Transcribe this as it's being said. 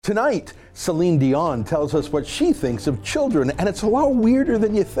Tonight, Celine Dion tells us what she thinks of children, and it's a lot weirder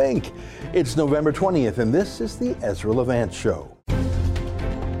than you think. It's November 20th, and this is the Ezra Levant Show.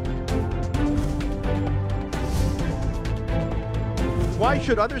 Why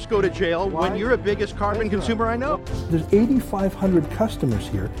should others go to jail when you're the biggest carbon consumer I know? There's 8,500 customers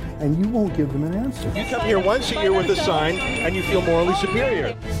here, and you won't give them an answer. You come here once a year with a sign, and you feel morally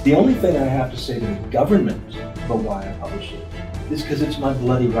superior. The only thing I have to say to the government about why I publish it is because it's my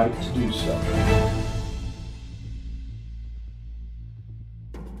bloody right to do so.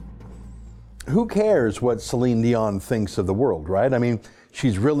 Who cares what Celine Dion thinks of the world, right? I mean,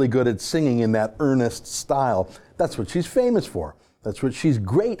 she's really good at singing in that earnest style. That's what she's famous for. That's what she's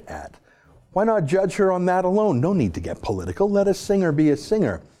great at. Why not judge her on that alone? No need to get political. Let a singer be a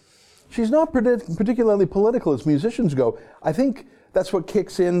singer. She's not particularly political as musicians go. I think that's what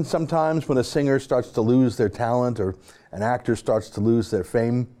kicks in sometimes when a singer starts to lose their talent or an actor starts to lose their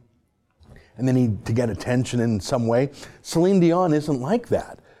fame and they need to get attention in some way. Celine Dion isn't like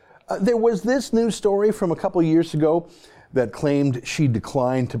that. There was this news story from a couple years ago that claimed she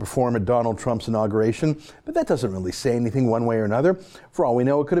declined to perform at Donald Trump's inauguration, but that doesn't really say anything one way or another. For all we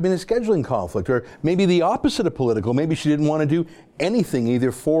know, it could have been a scheduling conflict, or maybe the opposite of political. Maybe she didn't want to do anything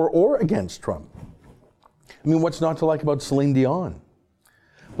either for or against Trump. I mean, what's not to like about Celine Dion?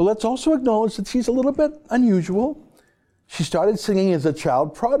 But let's also acknowledge that she's a little bit unusual. She started singing as a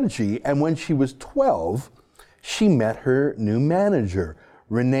child prodigy, and when she was 12, she met her new manager,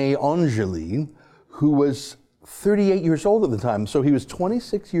 René Angeli, who was 38 years old at the time. So he was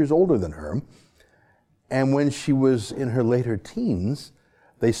 26 years older than her. And when she was in her later teens,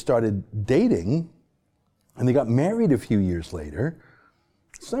 they started dating, and they got married a few years later.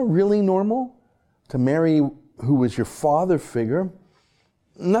 It's not really normal to marry who was your father figure.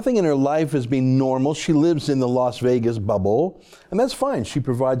 Nothing in her life has been normal. She lives in the Las Vegas bubble, and that's fine. She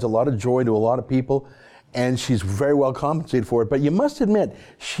provides a lot of joy to a lot of people, and she's very well compensated for it. But you must admit,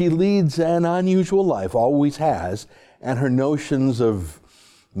 she leads an unusual life, always has, and her notions of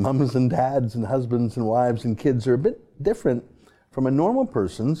mums and dads and husbands and wives and kids are a bit different from a normal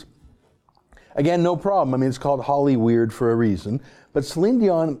person's. Again, no problem. I mean, it's called Holly Weird for a reason. But Celine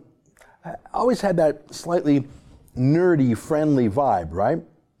Dion always had that slightly nerdy, friendly vibe, right?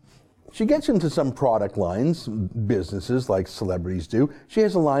 She gets into some product lines, businesses like celebrities do. She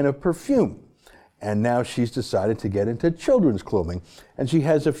has a line of perfume. And now she's decided to get into children's clothing. And she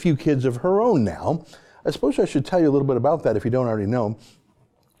has a few kids of her own now. I suppose I should tell you a little bit about that if you don't already know.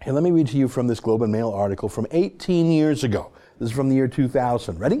 Hey, let me read to you from this Globe and Mail article from 18 years ago. This is from the year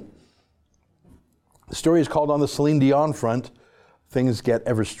 2000. Ready? The story is called On the Celine Dion Front, Things Get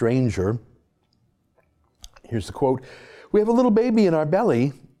Ever Stranger. Here's the quote. We have a little baby in our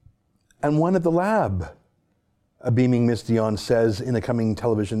belly and one at the lab, a beaming Miss Dion says in a coming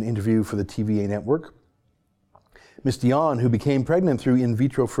television interview for the TVA network. Miss Dion, who became pregnant through in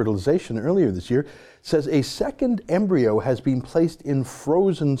vitro fertilization earlier this year, says a second embryo has been placed in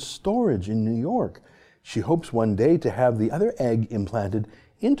frozen storage in New York. She hopes one day to have the other egg implanted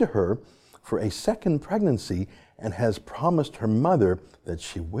into her for a second pregnancy and has promised her mother that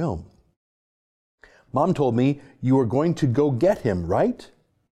she will. Mom told me, you are going to go get him, right?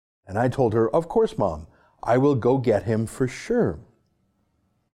 And I told her, of course, Mom, I will go get him for sure.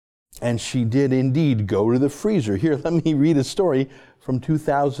 And she did indeed go to the freezer. Here, let me read a story from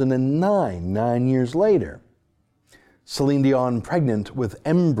 2009, 9 years later. Celine Dion pregnant with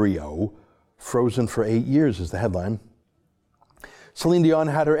embryo, frozen for 8 years is the headline. Celine Dion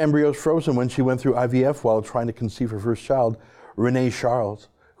had her embryos frozen when she went through IVF while trying to conceive her first child, Renee Charles,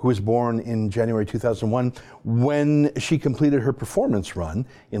 who was born in January 2001. When she completed her performance run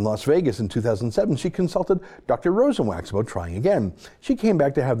in Las Vegas in 2007, she consulted Dr. Rosenwax about trying again. She came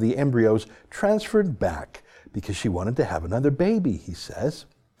back to have the embryos transferred back because she wanted to have another baby, he says.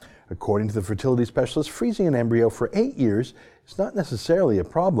 According to the fertility specialist, freezing an embryo for 8 years is not necessarily a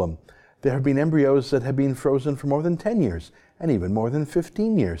problem. There have been embryos that have been frozen for more than 10 years and even more than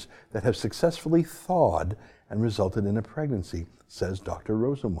 15 years that have successfully thawed and resulted in a pregnancy, says Dr.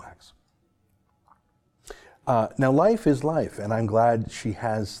 Rosenwax. Now, life is life, and I'm glad she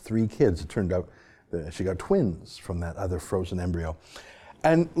has 3 kids. It turned out that she got twins from that other frozen embryo.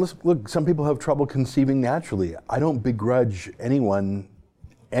 And look, some people have trouble conceiving naturally. I don't begrudge anyone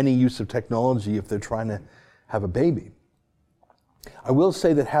any use of technology if they're trying to have a baby. I will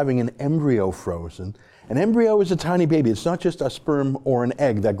say that having an embryo frozen, an embryo is a tiny baby. It's not just a sperm or an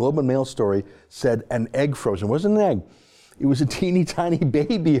egg. That Globe and Mail story said an egg frozen. It wasn't an egg. It was a teeny tiny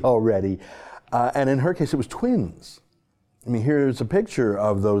baby already. And in her case, it was twins. I mean, here's a picture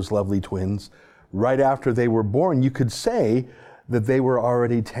of those lovely twins right after they were born. You could say that they were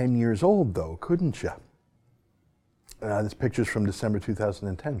already 10 years old, though, couldn't you? This picture's from December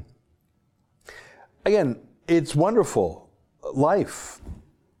 2010. Again, it's wonderful. Life.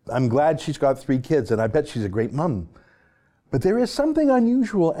 I'm glad she's got 3 kids, and I bet she's a great mom. But there is something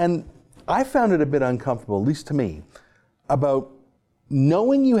unusual, and I found it a bit uncomfortable, at least to me, about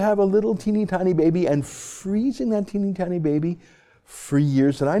knowing you have a little teeny tiny baby and freezing that teeny tiny baby for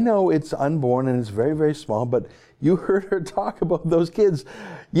years. And I know it's unborn and it's very, very small, but you heard her talk about those kids.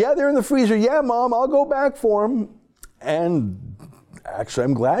 Yeah, they're in the freezer. Yeah, Mom, I'll go back for them. And actually,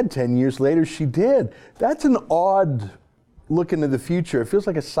 I'm glad 10 years later she did. That's an odd look into the future. It feels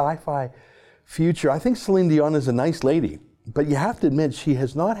like a sci-fi future. I think Celine Dion is a nice lady, but you have to admit she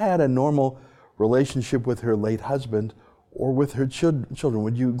has not had a normal relationship with her late husband or with her children.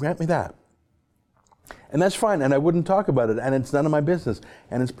 Would you grant me that? And that's fine, and I wouldn't talk about it, and it's none of my business,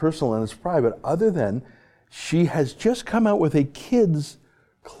 and it's personal and it's private, other than she has just come out with a kids'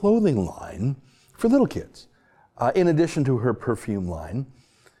 clothing line for little kids, in addition to her perfume line,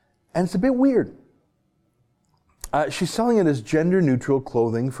 and it's a bit weird. She's selling it as gender-neutral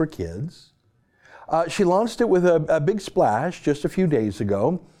clothing for kids. She launched it with a big splash just a few days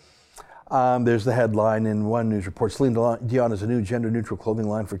ago. There's the headline in one news report. Celine Dion is a new gender-neutral clothing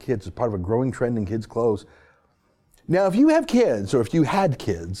line for kids as part of a growing trend in kids' clothes. Now, if you have kids, or if you had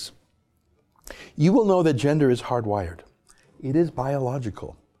kids, you will know that gender is hardwired. It is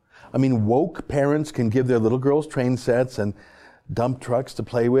biological. I mean, woke parents can give their little girls train sets and dump trucks to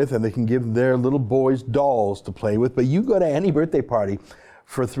play with, and they can give their little boys dolls to play with, but you go to any birthday party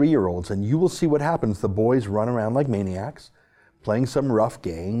for 3-year-olds and you will see what happens. The boys run around like maniacs, playing some rough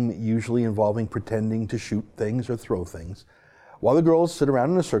game, usually involving pretending to shoot things or throw things, while the girls sit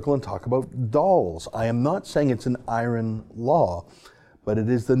around in a circle and talk about dolls. I am not saying it's an iron law, but it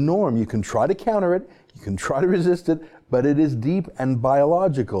is the norm. You can try to counter it, you can try to resist it, but it is deep and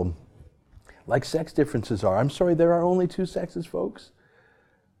biological, like sex differences are. I'm sorry, there are only 2 sexes, folks.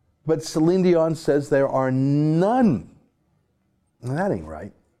 But Celine Dion says there are none. Now, that ain't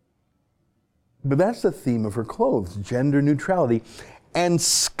right. But that's the theme of her clothes, gender neutrality. And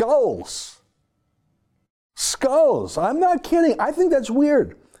skulls. Skulls. I'm not kidding. I think that's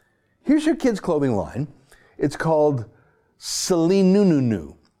weird. Here's her kids' clothing line. It's called Celine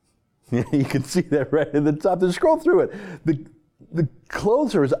Nunu. You can see that right at the top. Just scroll through it. The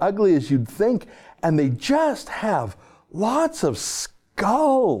clothes are as ugly as you'd think, and they just have lots of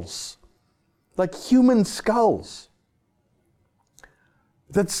skulls, like human skulls.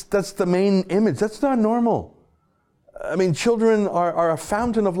 That's the main image. That's not normal. I mean, children are a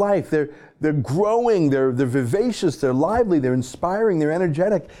fountain of life. They're growing, they're vivacious, they're lively, they're inspiring, they're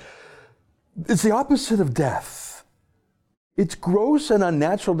energetic. It's the opposite of death. It's gross and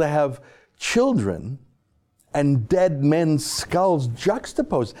unnatural to have children and dead men's skulls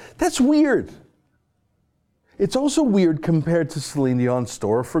juxtaposed. That's weird. It's also weird compared to Celine Dion's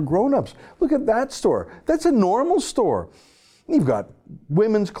store for grown-ups. Look at that store. That's a normal store. You've got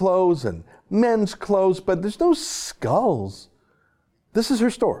women's clothes and men's clothes, but there's no skulls. This is her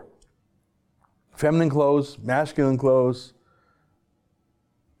store. Feminine clothes, masculine clothes,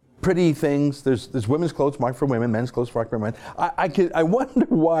 pretty things. There's women's clothes marked for women, men's clothes marked for men. I wonder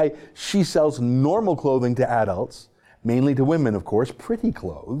why she sells normal clothing to adults, mainly to women, of course, pretty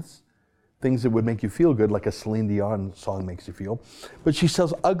clothes, things that would make you feel good, like a Celine Dion song makes you feel. But she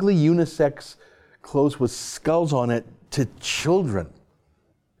sells ugly unisex clothes with skulls on it to children.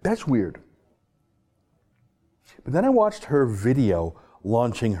 That's weird. But then I watched her video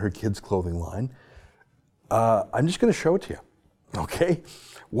launching her kids' clothing line. I'm just going to show it to you, okay?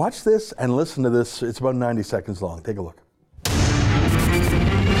 Watch this and listen to this. It's about 90 seconds long. Take a look.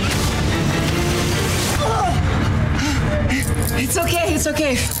 It's okay, it's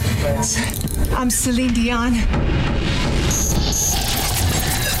okay. I'm Celine Dion.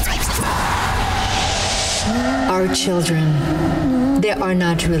 Our children, they are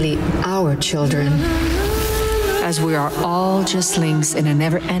not really our children, As we are all just links in a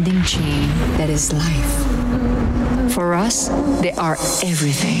never-ending chain that is life. For us, they are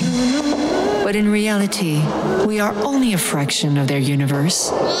everything. But in reality, we are only a fraction of their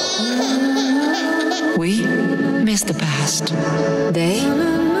universe. We miss the past. They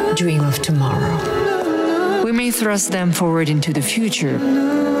dream of tomorrow. We may thrust them forward into the future,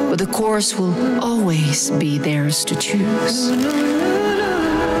 but the course will always be theirs to choose.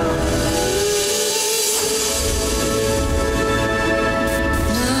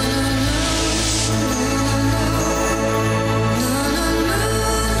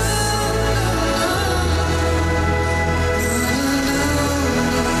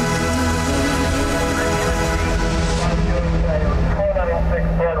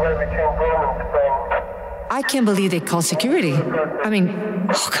 I can't believe they called security. I mean,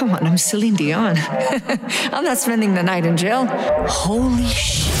 oh, come on, I'm Celine Dion. I'm not spending the night in jail. Holy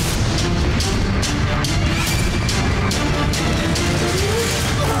shit.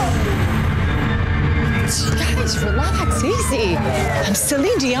 Guys, relax, easy. I'm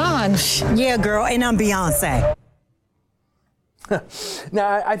Celine Dion. Yeah, girl, and I'm Beyonce.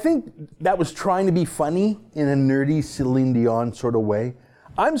 Now, I think that was trying to be funny in a nerdy Celine Dion sort of way.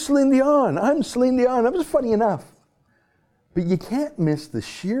 I'm Celine Dion, I'm Celine Dion. That was funny enough. But you can't miss the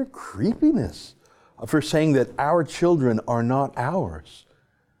sheer creepiness of her saying that our children are not ours.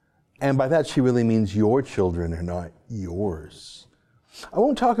 And by that, she really means your children are not yours. I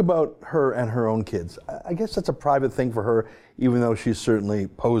won't talk about her and her own kids. I guess that's a private thing for her, even though she's certainly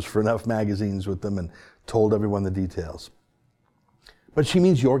posed for enough magazines with them and told everyone the details. But she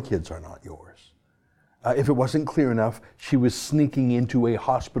means your kids are not yours. If it wasn't clear enough, she was sneaking into a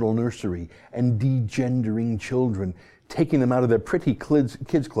hospital nursery and degendering children, taking them out of their pretty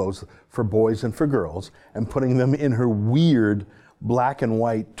kids' clothes for boys and for girls, and putting them in her weird black and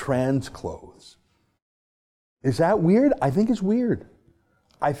white trans clothes. Is that weird? I think it's weird.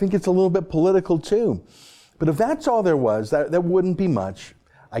 I think it's a little bit political too. But if that's all there was, that wouldn't be much,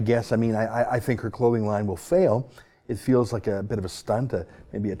 I guess. I mean, I think her clothing line will fail. It feels like a bit of a stunt,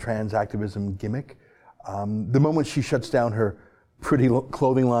 maybe a trans activism gimmick. The moment she shuts down her pretty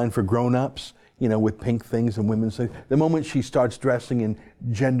clothing line for grown-ups, you know, with pink things and women's things, the moment she starts dressing in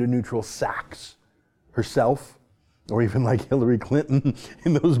gender-neutral sacks herself, or even like Hillary Clinton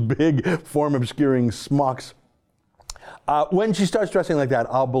in those big form-obscuring smocks, when she starts dressing like that,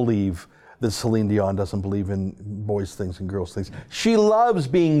 I'll believe that Celine Dion doesn't believe in boys' things and girls' things. She loves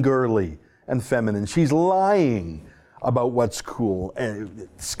being girly and feminine. She's lying about what's cool. And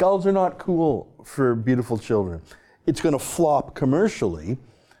skulls are not cool for beautiful children. It's going to flop commercially.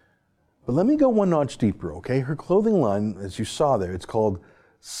 But let me go one notch deeper, okay? Her clothing line, as you saw there, it's called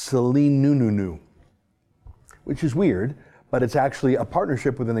Celine Nunu, which is weird, but it's actually a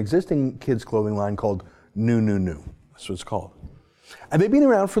partnership with an existing kids' clothing line called Nunu. That's what it's called. And they've been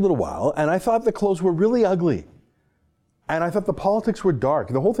around for a little while, and I thought the clothes were really ugly. And I thought the politics were dark.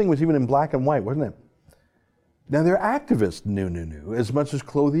 The whole thing was even in black and white, wasn't it? Now, they're activists, Nunu, as much as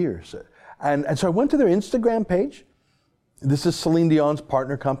clothiers. And so I went to their Instagram page. This is Celine Dion's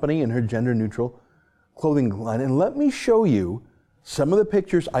partner company and her gender-neutral clothing line. And let me show you some of the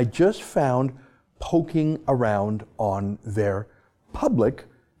pictures I just found poking around on their public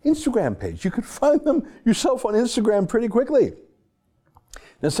Instagram page. You could find them yourself on Instagram pretty quickly.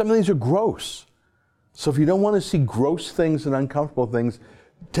 Now, some of these are gross. So if you don't want to see gross things and uncomfortable things,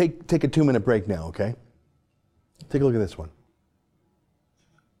 take a 2-minute break now, okay? Take a look at this one.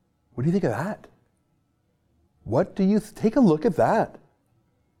 What do you think of that? Take a look at that.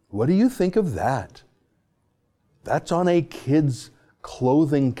 What do you think of that? That's on a kids'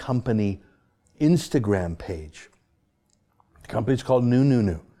 clothing company Instagram page. The company's called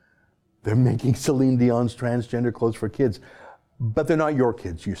Nunu. They're making Celine Dion's transgender clothes for kids, but they're not your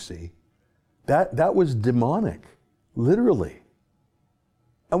kids, you see. That was demonic, literally.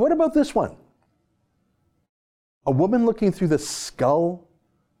 And what about this one? A woman looking through the skull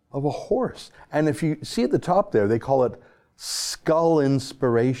of a horse. And if you see at the top there, they call it skull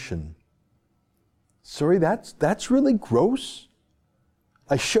inspiration. Sorry, that's really gross.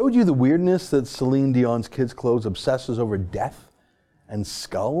 I showed you the weirdness that Celine Dion's kids' clothes obsesses over death and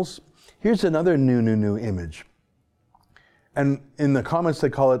skulls. Here's another new image. And in the comments, they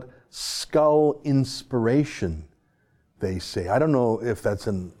call it skull inspiration, they say. I don't know if that's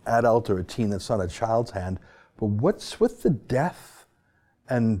an adult or a teen. That's not a child's hand. But what's with the death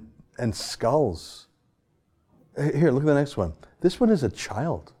and skulls? Here, look at the next one. This one is a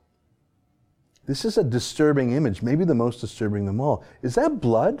child. This is a disturbing image, maybe the most disturbing of them all. Is that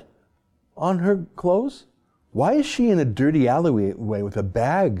blood on her clothes? Why is she in a dirty alleyway with a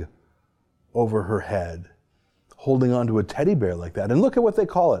bag over her head, holding onto a teddy bear like that? And look at what they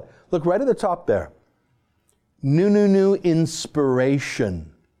call it. Look right at the top there. Nunu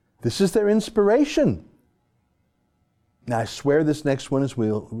inspiration. This is their inspiration. Now, I swear this next one is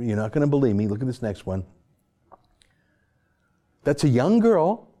real. You're not going to believe me. Look at this next one. That's a young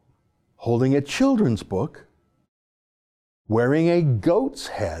girl holding a children's book, wearing a goat's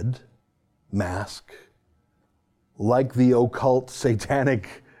head mask, like the occult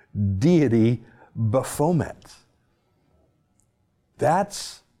satanic deity Baphomet.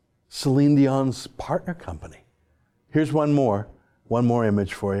 That's Celine Dion's partner company. Here's one more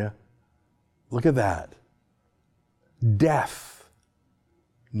image for you. Look at that. Death,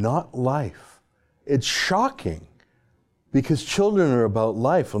 not life. It's shocking because children are about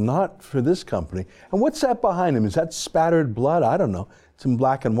life, well, not for this company. And what's that behind him? Is that spattered blood? I don't know. It's in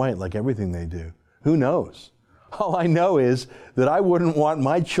black and white like everything they do. Who knows? All I know is that I wouldn't want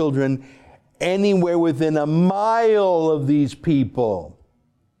my children anywhere within a mile of these people.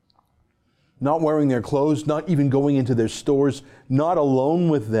 Not wearing their clothes, not even going into their stores, not alone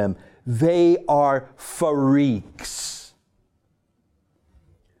with them. They are freaks.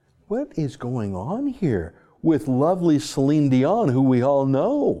 What is going on here with lovely Celine Dion, who we all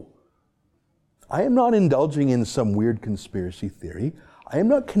know? I am not indulging in some weird conspiracy theory. I am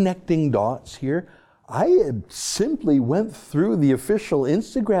not connecting dots here. I simply went through the official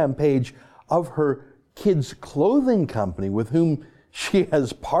Instagram page of her kids' clothing company with whom she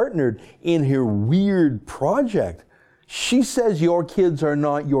has partnered in her weird project. She says your kids are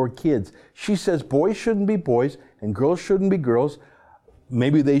not your kids. She says boys shouldn't be boys and girls shouldn't be girls.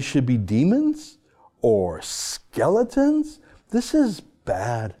 Maybe they should be demons or skeletons. This is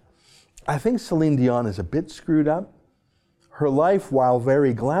bad. I think Celine Dion is a bit screwed up. Her life, while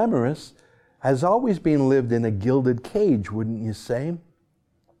very glamorous, has always been lived in a gilded cage, wouldn't you say?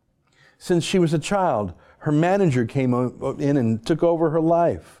 Since she was a child, her manager came in and took over her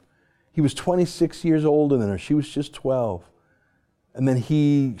life. He was 26 years older than her. She was just 12. And then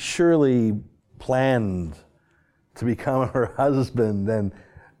he surely planned to become her husband and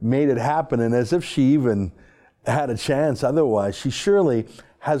made it happen. And as if she even had a chance otherwise, she surely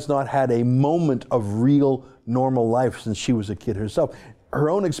has not had a moment of real normal life since she was a kid herself. Her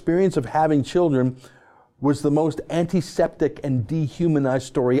own experience of having children was the most antiseptic and dehumanized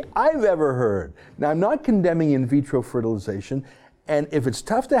story I've ever heard. Now, I'm not condemning in vitro fertilization, and if it's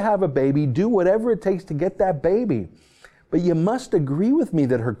tough to have a baby, do whatever it takes to get that baby. But you must agree with me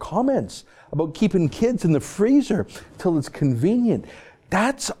that her comments about keeping kids in the freezer till it's convenient,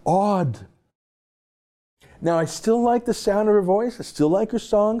 that's odd. Now, I still like the sound of her voice. I still like her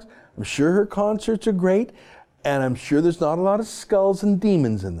songs. I'm sure her concerts are great, and I'm sure there's not a lot of skulls and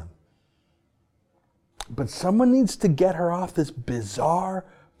demons in them. But someone needs to get her off this bizarre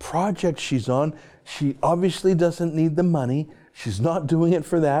project she's on. She obviously doesn't need the money. She's not doing it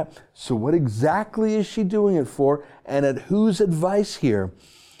for that. So what exactly is she doing it for? And at whose advice here?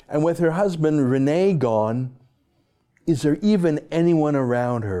 And with her husband, Renee, gone, is there even anyone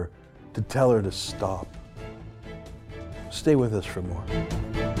around her to tell her to stop? Stay with us for more.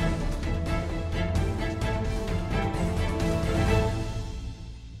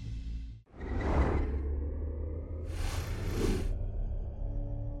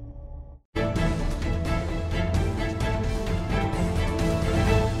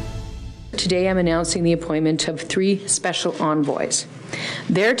 Today I'm announcing the appointment of 3 special envoys.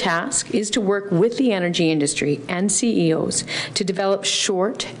 Their task is to work with the energy industry and CEOs to develop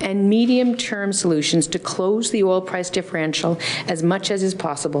short and medium-term solutions to close the oil price differential as much as is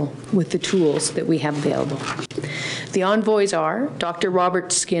possible with the tools that we have available. The envoys are Dr.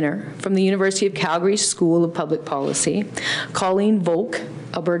 Robert Skinner from the University of Calgary School of Public Policy, Colleen Volk,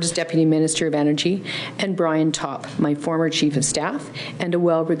 Alberta's Deputy Minister of Energy, and Brian Topp, my former Chief of Staff and a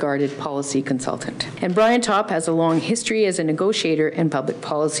well-regarded policy consultant. And Brian Topp has a long history as a negotiator and public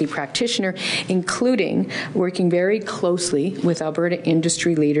policy practitioner, including working very closely with Alberta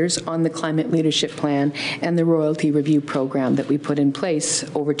industry leaders on the Climate Leadership Plan and the Royalty Review Program that we put in place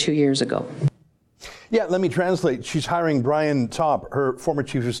over 2 years ago. Yeah, let me translate. She's hiring Brian Topp, her former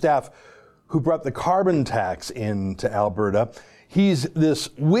Chief of Staff, who brought the carbon tax into Alberta. He's this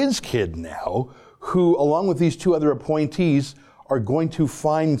whiz kid now who, along with these 2 other appointees, are going to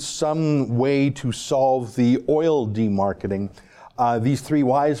find some way to solve the oil demarketing. These 3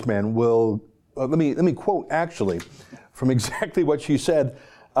 wise men will, let me quote actually from exactly what she said.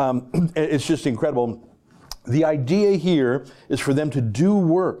 It's just incredible. The idea here is for them to do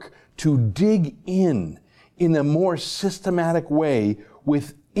work, to dig in a more systematic way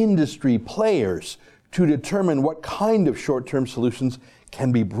with industry players to determine what kind of short-term solutions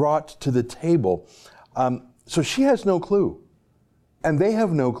can be brought to the table. So she has no clue, and they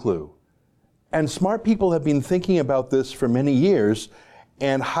have no clue. And smart people have been thinking about this for many years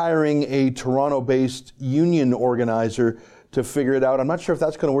and hiring a Toronto-based union organizer to figure it out. I'm not sure if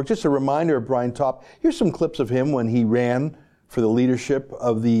that's going to work. Just a reminder of Brian Topp. Here's some clips of him when he ran for the leadership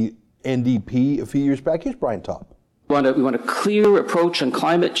of the NDP a few years back. Here's Brian Topp. We want a clear approach on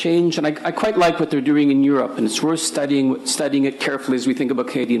climate change, and I quite like what they're doing in Europe, and it's worth studying it carefully as we think about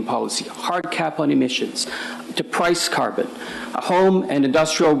Canadian policy. Hard cap on emissions, to price carbon, a home and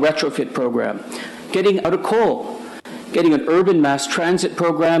industrial retrofit program, getting out of coal, getting an urban mass transit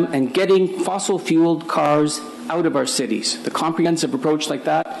program, and getting fossil-fueled cars out of our cities. The comprehensive approach like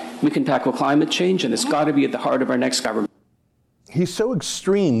that, we can tackle climate change, and it's got to be at the heart of our next government. he's so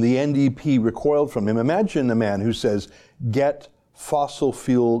extreme, the NDP recoiled from him. Imagine a man who says, get fossil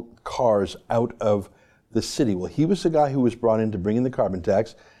fuel cars out of the city. Well, he was the guy who was brought in to bring in the carbon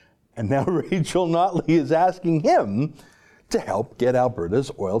tax, and now Rachel Notley is asking him to help get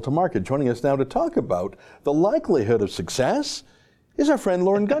Alberta's oil to market. Joining us now to talk about the likelihood of success is our friend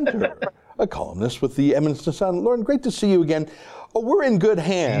Lauren Gunter, a columnist with the Edmonton Sun. Lauren, great to see you again. Oh, we're in good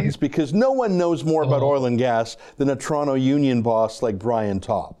hands because no one knows more about oil and gas than a Toronto Union boss like Brian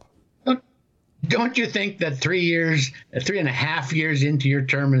Topp. Don't you think that 3.5 years into your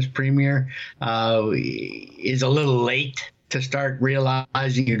term as premier is a little late to start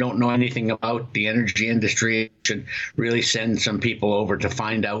realizing you don't know anything about the energy industry? It should really send some people over to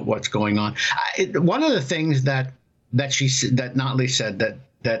find out what's going on. One of the things that Notley said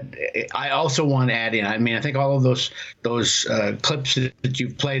that I also want to add in. I mean, I think all of those clips that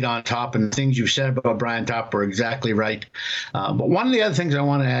you've played on Top and things you've said about Brian Topp are exactly right. But one of the other things I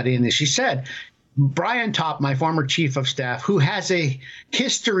want to add in is she said, Brian Topp, my former chief of staff, who has a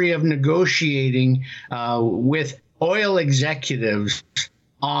history of negotiating with oil executives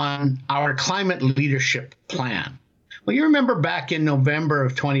on our climate leadership plan. Well, you remember back in November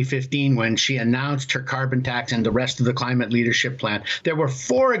of 2015 when she announced her carbon tax and the rest of the climate leadership plan, there were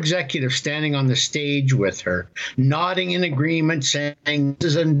 4 executives standing on the stage with her, nodding in agreement, saying,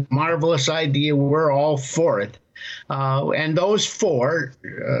 this is a marvelous idea, we're all for it. And those 4,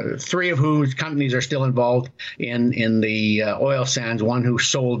 3 of whose companies are still involved in the oil sands, one who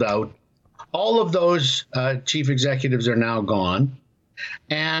sold out, all of those chief executives are now gone.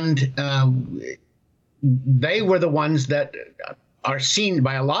 And they were the ones that are seen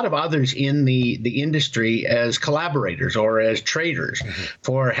by a lot of others in the industry as collaborators or as traitors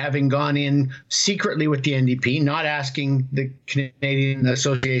for having gone in secretly with the NDP, not asking the Canadian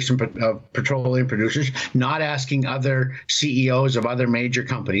Association of Petroleum Producers, not asking other CEOs of other major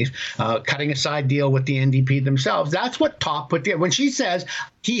companies, cutting a side deal with the NDP themselves. That's what Topp put there. When she says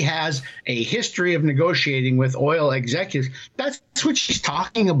he has a history of negotiating with oil executives, that's what she's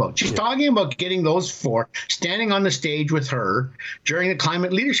talking about. She's talking about getting those 4 standing on the stage with her during the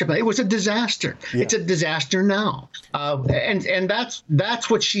climate leadership. It was a disaster. Yeah. It's a disaster now. And that's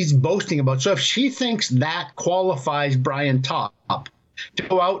what she's boasting about. So if she thinks that qualifies Brian Topp to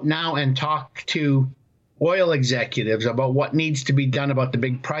go out now and talk to oil executives about what needs to be done about the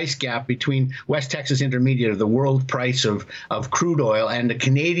big price gap between West Texas Intermediate, the world price of crude oil, and the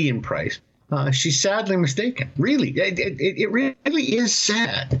Canadian price, she's sadly mistaken. Really, it really is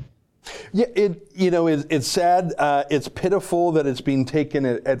sad. Yeah, it's sad. It's pitiful that it's being taken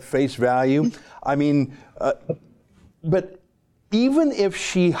at face value. I mean, but even if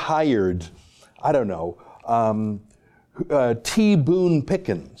she hired, I don't know, T. Boone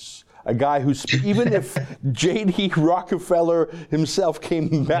Pickens, a guy who's, even if J.D. Rockefeller himself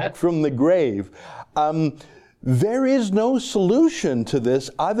came back from the grave, there is no solution to this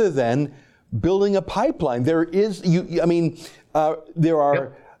other than building a pipeline. There is, there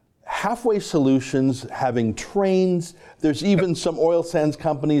are halfway solutions, having trains. There's even some oil sands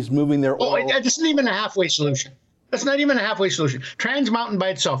companies moving their oil. That's not even a halfway solution. That's not even a halfway solution. Trans Mountain by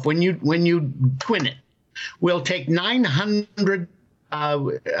itself, when you twin it, will take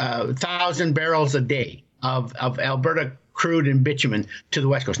 900,000 barrels a day of Alberta crude and bitumen to the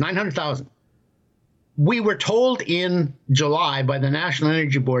West Coast. 900,000. We were told in July by the National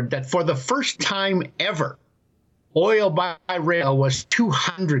Energy Board that for the first time ever, oil by rail was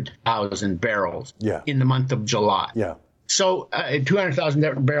 200,000 barrels in the month of July. Yeah. So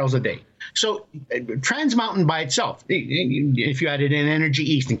 200,000 barrels a day. So Trans Mountain by itself, if you added in Energy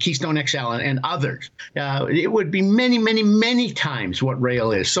East and Keystone XL and others, it would be many, many, many times what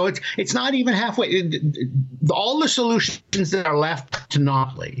rail is. So it's not even halfway. All the solutions that are left to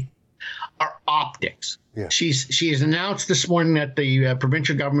Notley are optics. Yeah. She has announced this morning that the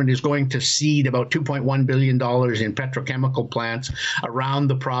provincial government is going to seed about $2.1 billion in petrochemical plants around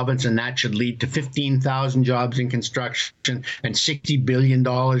the province, and that should lead to 15,000 jobs in construction and $60 billion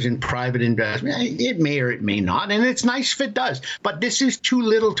in private investment. It may or it may not, and it's nice if it does, but this is too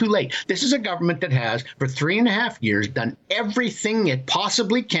little too late. This is a government that has, for 3.5 years, done everything it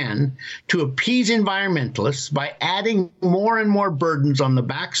possibly can to appease environmentalists by adding more and more burdens on the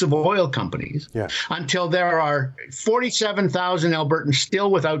backs of oil companies until there are 47,000 Albertans still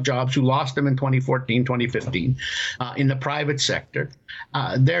without jobs who lost them in 2014, 2015 in the private sector.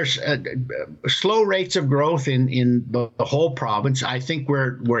 There's slow rates of growth in the whole province. I think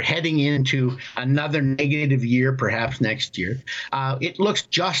we're heading into another negative year, perhaps next year. It looks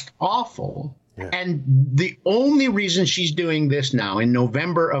just awful. And the only reason she's doing this now in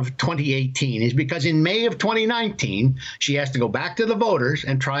November of 2018 is because in May of 2019, she has to go back to the voters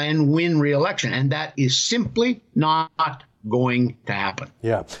and try and win re-election. And that is simply not going to happen.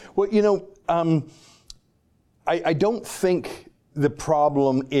 Yeah. Well, you know, I don't think the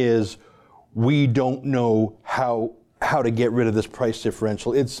problem is we don't know how to get rid of this price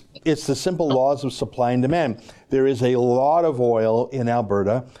differential. It's the simple laws of supply and demand. There is a lot of oil in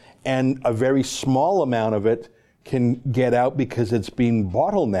Alberta, and a very small amount of it can get out because it's being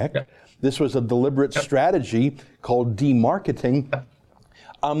bottlenecked. Yep. This was a deliberate strategy called demarketing.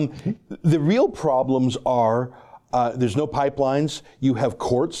 The real problems are there's no pipelines. You have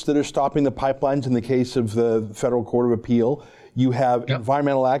courts that are stopping the pipelines in the case of the Federal Court of Appeal. You have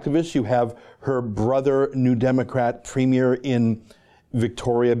environmental activists. You have her brother, New Democrat premier in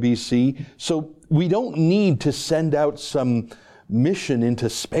Victoria, BC. So we don't need to send out some mission into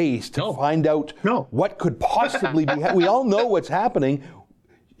space to find out what could possibly be. We all know what's happening.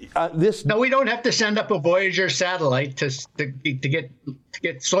 No, we don't have to send up a Voyager satellite to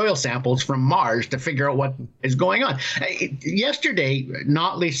get soil samples from Mars to figure out what is going on. Yesterday,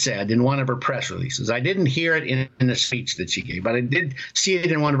 Notley said in one of her press releases, I didn't hear it in a speech that she gave, but I did see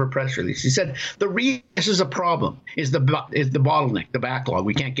it in one of her press releases. She said the reason this is a problem is the bottleneck, the backlog.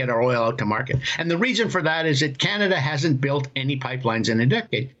 We can't get our oil out to market, and the reason for that is that Canada hasn't built any pipelines in a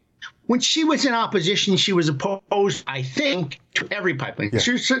decade. When she was in opposition, she was opposed, I think, to every pipeline. Yeah.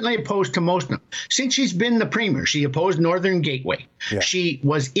 She was certainly opposed to most of them. Since she's been the premier, she opposed Northern Gateway. Yeah. She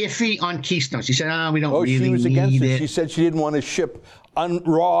was iffy on Keystone. She said, we don't really need it. She was against it. She said she didn't want to ship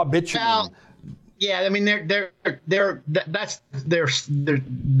raw bitumen. Well, yeah, I mean, that's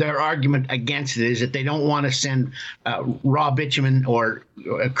their argument against it is that they don't want to send raw bitumen or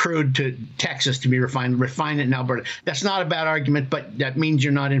crude to Texas to be refined it in Alberta. That's not a bad argument, but that means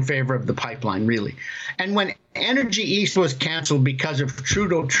you're not in favor of the pipeline, really. And when Energy East was canceled because of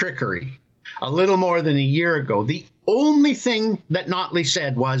Trudeau trickery a little more than a year ago, the only thing that Notley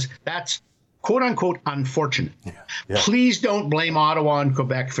said was that's quote unquote unfortunate. Please don't blame Ottawa and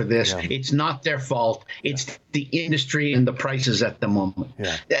Quebec for this. It's not their fault. It's the industry and the prices at the moment.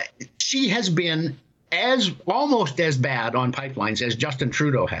 She has been almost as bad on pipelines as Justin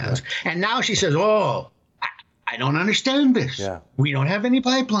Trudeau has. And now she says, I don't understand this. We don't have any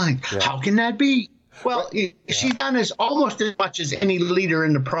pipelines. How can that be? Well, she's done almost as much as any leader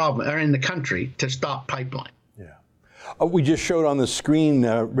in the province or in the country to stop pipeline. We just showed on the screen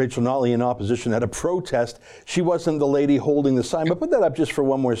Rachel Notley in opposition at a protest. She wasn't the lady holding the sign, but put that up just for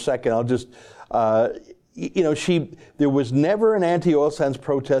one more second. I'll just, there was never an anti-oil sands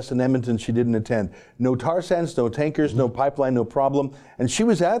protest in Edmonton she didn't attend. No tar sands, no tankers, no pipeline, no problem. And she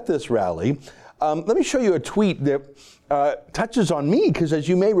was at this rally. Let me show you a tweet that touches on me, because as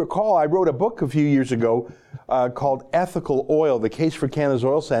you may recall, I wrote a book a few years ago called Ethical Oil, The Case for Canada's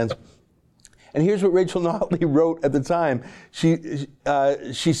Oil Sands. And here's what Rachel Notley wrote at the time.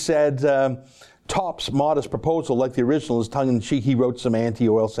 She said, Top's modest proposal, like the original, is tongue-in-cheek. He wrote some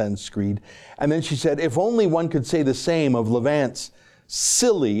anti-oil sands screed. And then she said, if only one could say the same of Levant's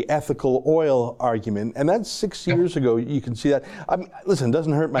silly ethical oil argument. And that's 6 years ago. You can see that. Listen, it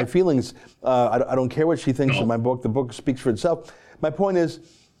doesn't hurt my feelings. I don't care what she thinks of my book. The book speaks for itself. My point is,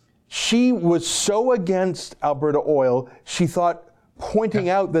 she was so against Alberta oil, she thought pointing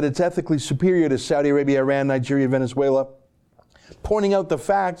out that it's ethically superior to Saudi Arabia, Iran, Nigeria, Venezuela, pointing out the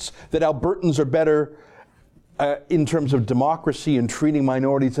facts that Albertans are better in terms of democracy and treating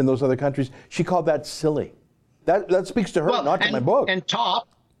minorities in those other countries. She called that silly. That speaks to her, not to my book. And Top,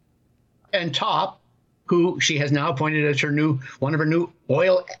 who she has now appointed as one of her new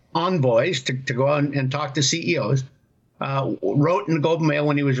oil envoys to go out and talk to CEOs, wrote in the Globe and Mail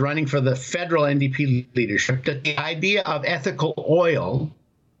when he was running for the federal NDP leadership that the idea of ethical oil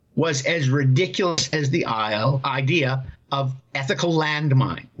was as ridiculous as the idea of ethical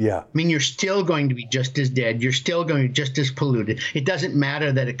landmine. I mean, you're still going to be just as dead. You're still going to be just as polluted. It doesn't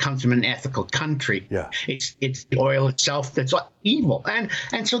matter that it comes from an ethical country. It's the oil itself that's evil. And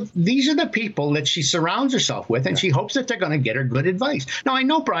so these are the people that she surrounds herself with, and she hopes that they're going to get her good advice. Now, I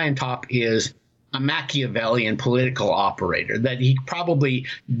know Brian Topp is a Machiavellian political operator, that he probably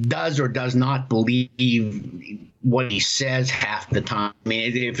does or does not believe what he says half the time. I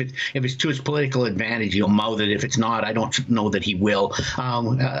mean, if it's to his political advantage, he'll mouth it. If it's not, I don't know that he will.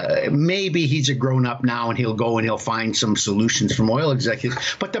 Maybe he's a grown up now and he'll go and he'll find some solutions from oil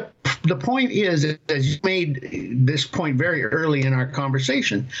executives. But the point is, as you made this point very early in our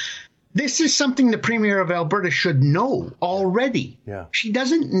conversation, This is something the Premier of Alberta should know already. Yeah. She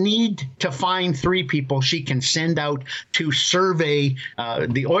doesn't need to find 3 people she can send out to survey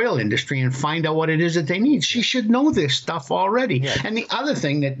the oil industry and find out what it is that they need. She should know this stuff already. Yeah. And the other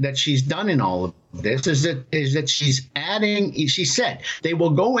thing that she's done in all of this is that she's adding, she said, they will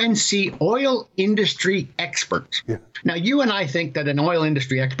go and see oil industry experts. Yeah. Now, you and I think that an oil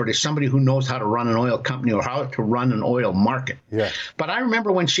industry expert is somebody who knows how to run an oil company or how to run an oil market. Yeah. But I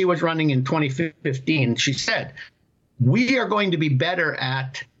remember when she was running in 2015, she said, we are going to be better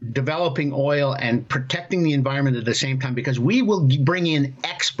at developing oil and protecting the environment at the same time because we will bring in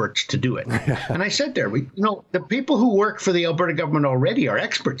experts to do it. And I said there, the people who work for the Alberta government already are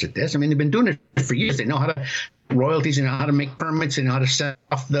experts at this. I mean, they've been doing it for years. They know how to royalties, they know how to make permits, they know how to set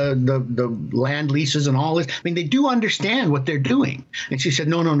off the land leases and all this. I mean, they do understand what they're doing. And she said,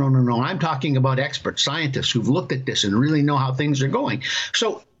 no. I'm talking about experts, scientists who've looked at this and really know how things are going.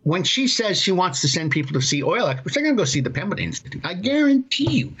 So when she says she wants to send people to see oil experts, they're going to go see the Pembina Institute. I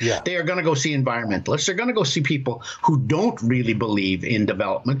guarantee you they are going to go see environmentalists. They're going to go see people who don't really believe in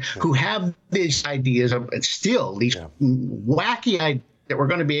development, who have these ideas of still these wacky ideas that we're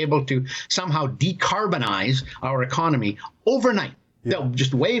going to be able to somehow decarbonize our economy overnight. Yeah. They'll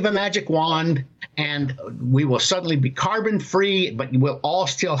just wave a magic wand and we will suddenly be carbon free, but we'll all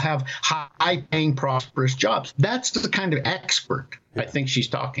still have high paying, prosperous jobs. That's the kind of expert I think she's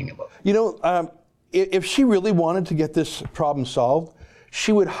talking about. If she really wanted to get this problem solved,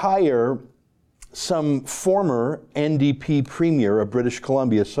 she would hire some former NDP premier of British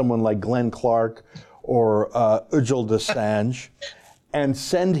Columbia, someone like Glenn Clark or Ujjal Dosanjh, and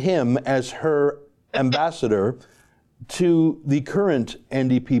send him as her ambassador to the current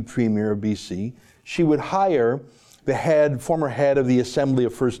NDP Premier of BC. She would hire the former head of the Assembly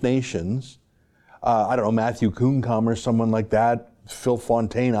of First Nations, I don't know, Matthew Kunkam or someone like that, Phil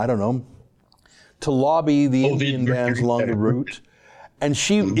Fontaine, I don't know, to lobby the Indian bands along the route. And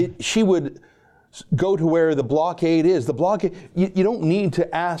she would go to where the blockade is. The blockade, you don't need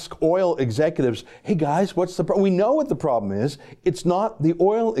to ask oil executives, hey guys, what's the problem? We know what the problem is. It's not the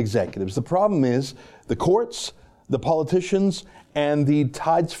oil executives. The problem is the courts, the politicians, and the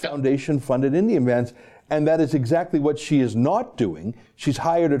Tides Foundation funded Indian bands. And that is exactly what she is not doing. She's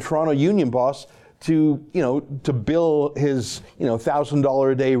hired a Toronto union boss to bill his,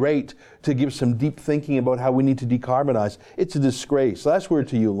 $1,000 a day rate to give some deep thinking about how we need to decarbonize. It's a disgrace. Last word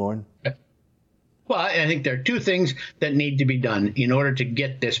to you, Lorne. Well, I think there are 2 things that need to be done in order to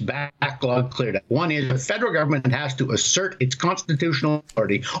get this backlog cleared up. One is the federal government has to assert its constitutional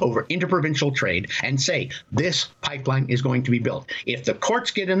authority over interprovincial trade and say this pipeline is going to be built. If the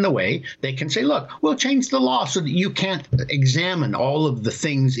courts get in the way, they can say, look, we'll change the law so that you can't examine all of the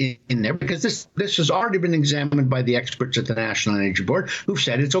things in there because this has already been examined by the experts at the National Energy Board who've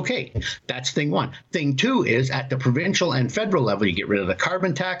said it's okay. That's thing one. Thing two is at the provincial and federal level, you get rid of the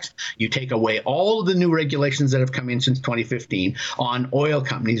carbon tax, you take away all the new regulations that have come in since 2015 on oil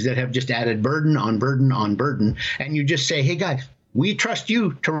companies that have just added burden on burden on burden. And you just say, hey, guys, we trust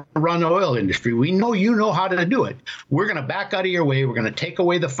you to run the oil industry. We know you know how to do it. We're going to back out of your way. We're going to take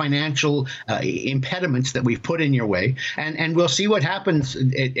away the financial impediments that we've put in your way. And we'll see what happens.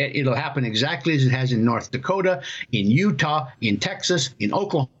 It'll happen exactly as it has in North Dakota, in Utah, in Texas, in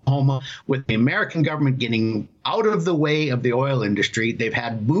Oklahoma, with the American government getting out of the way of the oil industry. They've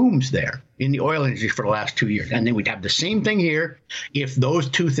had booms there in the oil industry for the last 2 years. And then we'd have the same thing here if those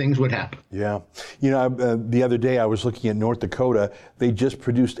 2 things would happen. Yeah. The other day I was looking at North Dakota. They just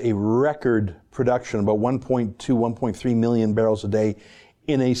produced a record production, about 1.2, 1.3 million barrels a day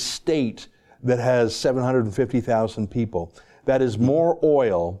in a state that has 750,000 people. That is more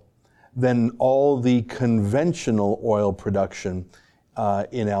oil than all the conventional oil production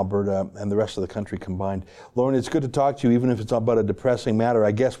in Alberta and the rest of the country combined. Lauren, it's good to talk to you, even if it's about a depressing matter.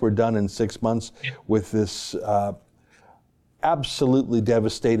 I guess we're done in 6 months with this absolutely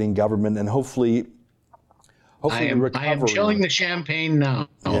devastating government, and hopefully I am chilling the champagne now.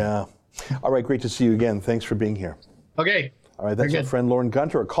 Yeah. All right, great to see you again. Thanks for being here. Okay. All right, that's our friend Lauren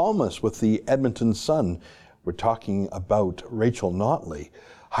Gunter, a columnist with the Edmonton Sun. We're talking about Rachel Notley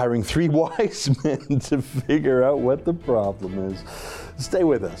hiring 3 wise men to figure out what the problem is. Stay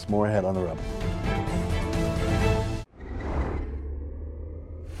with us. More ahead on The Rebel.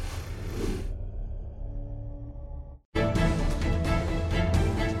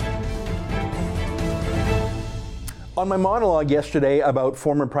 On my monologue yesterday about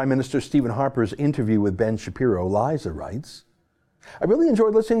former Prime Minister Stephen Harper's interview with Ben Shapiro, Liza writes, I really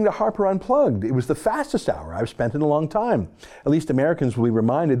enjoyed listening to Harper Unplugged. It was the fastest hour I've spent in a long time. At least Americans will be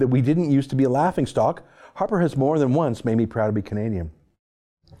reminded that we didn't used to be a laughingstock. Harper has more than once made me proud to be Canadian.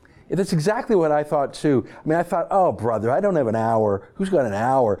 That's exactly what I thought too. I mean, I thought, oh brother, I don't have an hour. Who's got an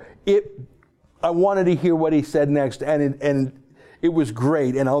hour? I wanted to hear what he said next, and it was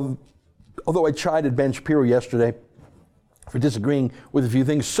great. And although I chided Ben Shapiro yesterday for disagreeing with a few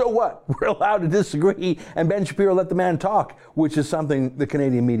things, so what? We're allowed to disagree, and Ben Shapiro let the man talk, which is something the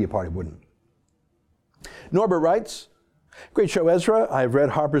Canadian Media Party wouldn't. Norbert writes, great show, Ezra. I've read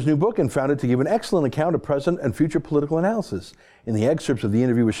Harper's new book and found it to give an excellent account of present and future political analysis. In the excerpts of the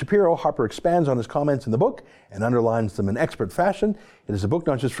interview with Shapiro, Harper expands on his comments in the book and underlines them in expert fashion. It is a book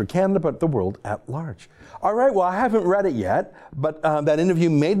not just for Canada, but the world at large. All right, well, I haven't read it yet, but that interview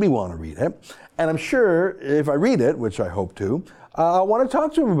made me want to read it. And I'm sure if I read it, which I hope to, I want to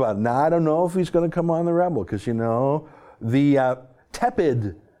talk to him about it. Now, I don't know if he's going to come on The Rebel, because, the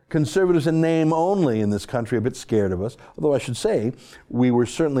tepid conservatives in name only in this country are a bit scared of us. Although I should say, we were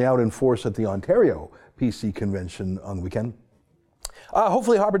certainly out in force at the Ontario PC convention on the weekend.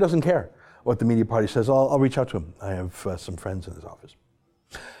 Hopefully Harper doesn't care what the media party says. I'll reach out to him. I have some friends in his office.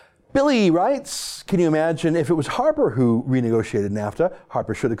 Billy writes, can you imagine if it was Harper who renegotiated NAFTA?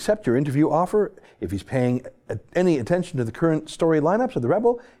 Harper should accept your interview offer. If he's paying any attention to the current story lineups of The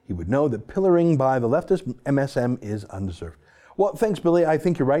Rebel, he would know that pillaring by the leftist MSM is undeserved. Well, thanks, Billy. I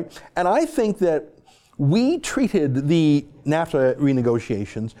think you're right. And I think that we treated the NAFTA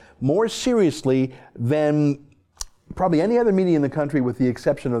renegotiations more seriously than probably any other media in the country, with the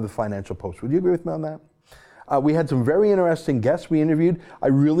exception of the Financial Post. Would you agree with me on that? We had some very interesting guests we interviewed. I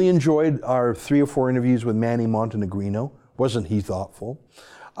really enjoyed our 3 or 4 interviews with Manny Montenegrino. Wasn't he thoughtful?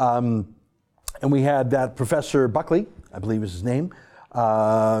 And we had that Professor Buckley, I believe is his name,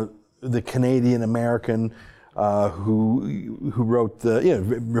 the Canadian-American who wrote the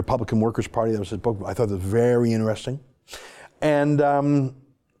Republican Workers' Party. That was his book. I thought that was very interesting. And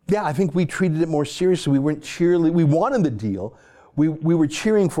I think we treated it more seriously. We weren't we wanted the deal. We were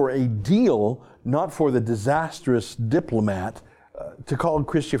cheering for a deal, not for the disastrous diplomat. To call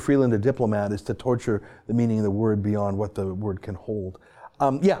Chrystia Freeland a diplomat is to torture the meaning of the word beyond what the word can hold.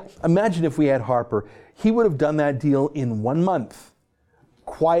 Imagine if we had Harper. He would have done that deal in 1 month.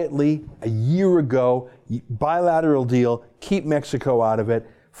 Quietly, a year ago, bilateral deal, keep Mexico out of it,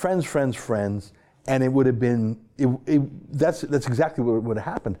 friends, and it would have been, that's exactly what would have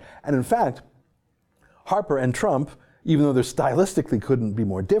happened. And in fact, Harper and Trump, even though they stylistically couldn't be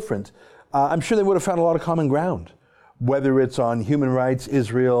more different, I'm sure they would have found a lot of common ground, whether it's on human rights,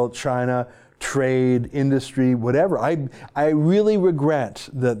 Israel, China, trade, industry, whatever. I really regret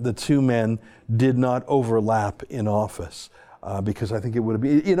that the two men did not overlap in office. Because I think it would have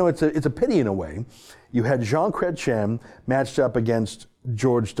been, it's a pity in a way. You had Jean Chrétien matched up against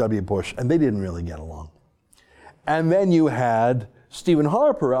George W. Bush, and they didn't really get along. And then you had Stephen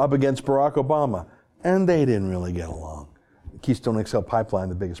Harper up against Barack Obama, and they didn't really get along. Keystone XL Pipeline,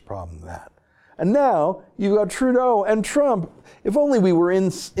 the biggest problem with that. And now you've got Trudeau and Trump. If only we were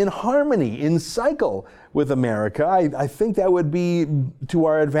in harmony, in cycle with America, I think that would be to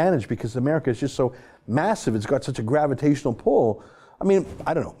our advantage, because America is just so massive. It's got such a gravitational pull. I mean,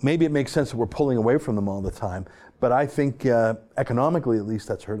 I don't know. Maybe it makes sense that we're pulling away from them all the time, but I think economically, at least,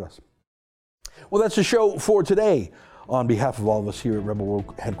 that's hurt us. Well, that's the show for today. On behalf of all of us here at Rebel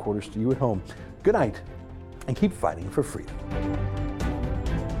World Headquarters, to you at home, good night, and keep fighting for freedom.